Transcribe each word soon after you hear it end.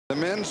The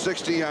men's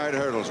 60-yard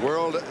hurdles.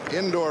 World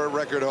indoor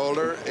record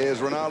holder is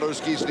Ronaldo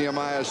Skeets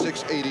Nehemiah,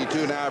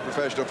 6'82", now a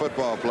professional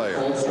football player.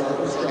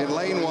 In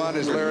lane 1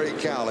 is Larry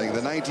Cowling,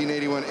 the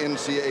 1981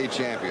 NCAA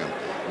champion.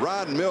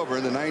 Rod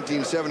Milburn, the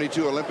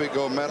 1972 Olympic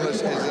gold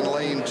medalist, is in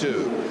lane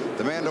 2.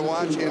 The man to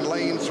watch in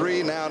lane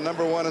 3, now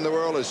 #1 in the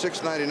world, is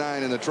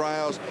 6'99" in the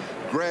trials,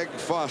 Greg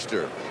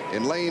Foster.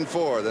 In lane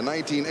 4, the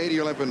 1980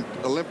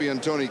 Olympian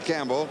Tony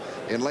Campbell.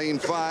 In lane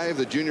 5,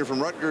 the junior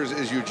from Rutgers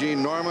is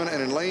Eugene Norman.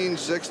 And in lane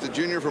 6, the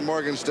junior from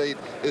Morgan State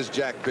is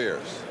Jack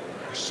Pierce.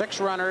 6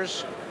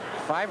 runners,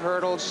 5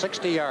 hurdles,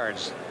 60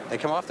 yards. They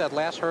come off that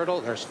last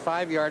hurdle, there's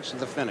 5 yards to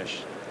the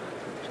finish.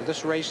 So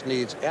this race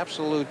needs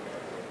absolute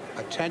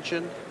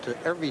attention to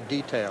every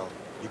detail.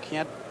 You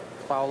can't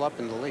foul up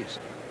in the least.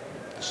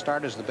 The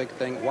start is the big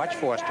thing. Watch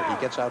Foster, he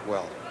gets out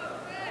well.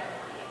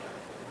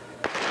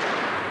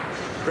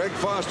 Greg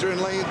Foster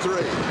in lane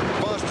 3.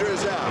 Foster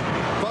is out.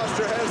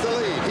 Foster has the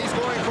lead. He's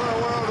going for a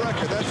world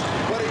record. That's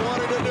what he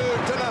wanted to do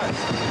tonight.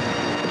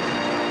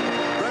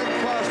 Greg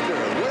Foster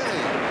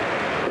winning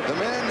the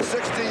men's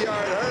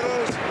 60-yard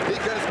hurdles. He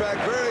comes back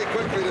very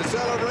quickly to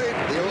celebrate.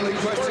 The only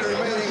question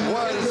remaining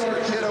was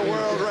hit a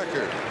world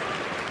record.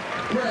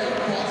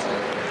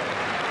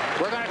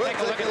 We're going to take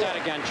a look at that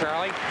again,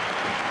 Charlie.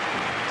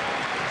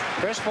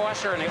 Here's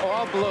Foster in the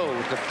all blue,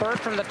 the 3rd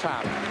from the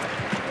top.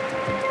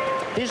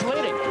 He's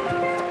leading.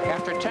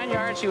 After 10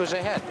 yards, he was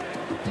ahead.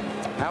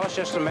 Now it's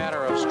just a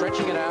matter of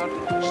stretching it out.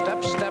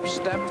 Step, step,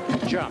 step,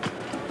 jump.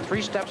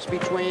 3 steps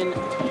between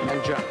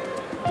and jump.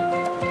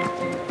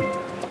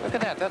 Look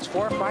at that. That's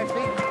 4 or 5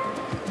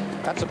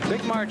 feet. That's a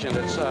big margin.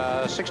 It's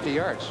 60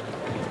 yards.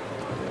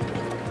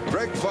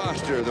 Greg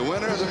Foster, the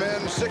winner of the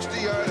men's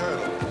 60-yard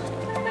hurdle.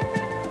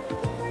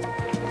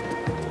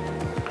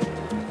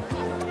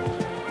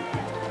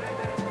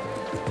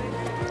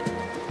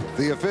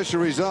 The official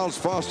results,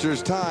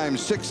 Foster's time,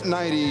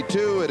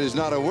 6:92. It is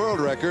not a world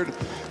record,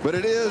 but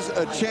it is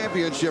a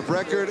championship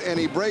record, and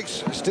he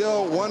breaks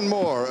still one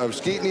more of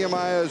Skeet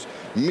Nehemiah's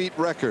meet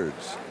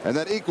records, and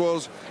that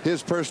equals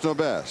his personal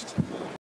best.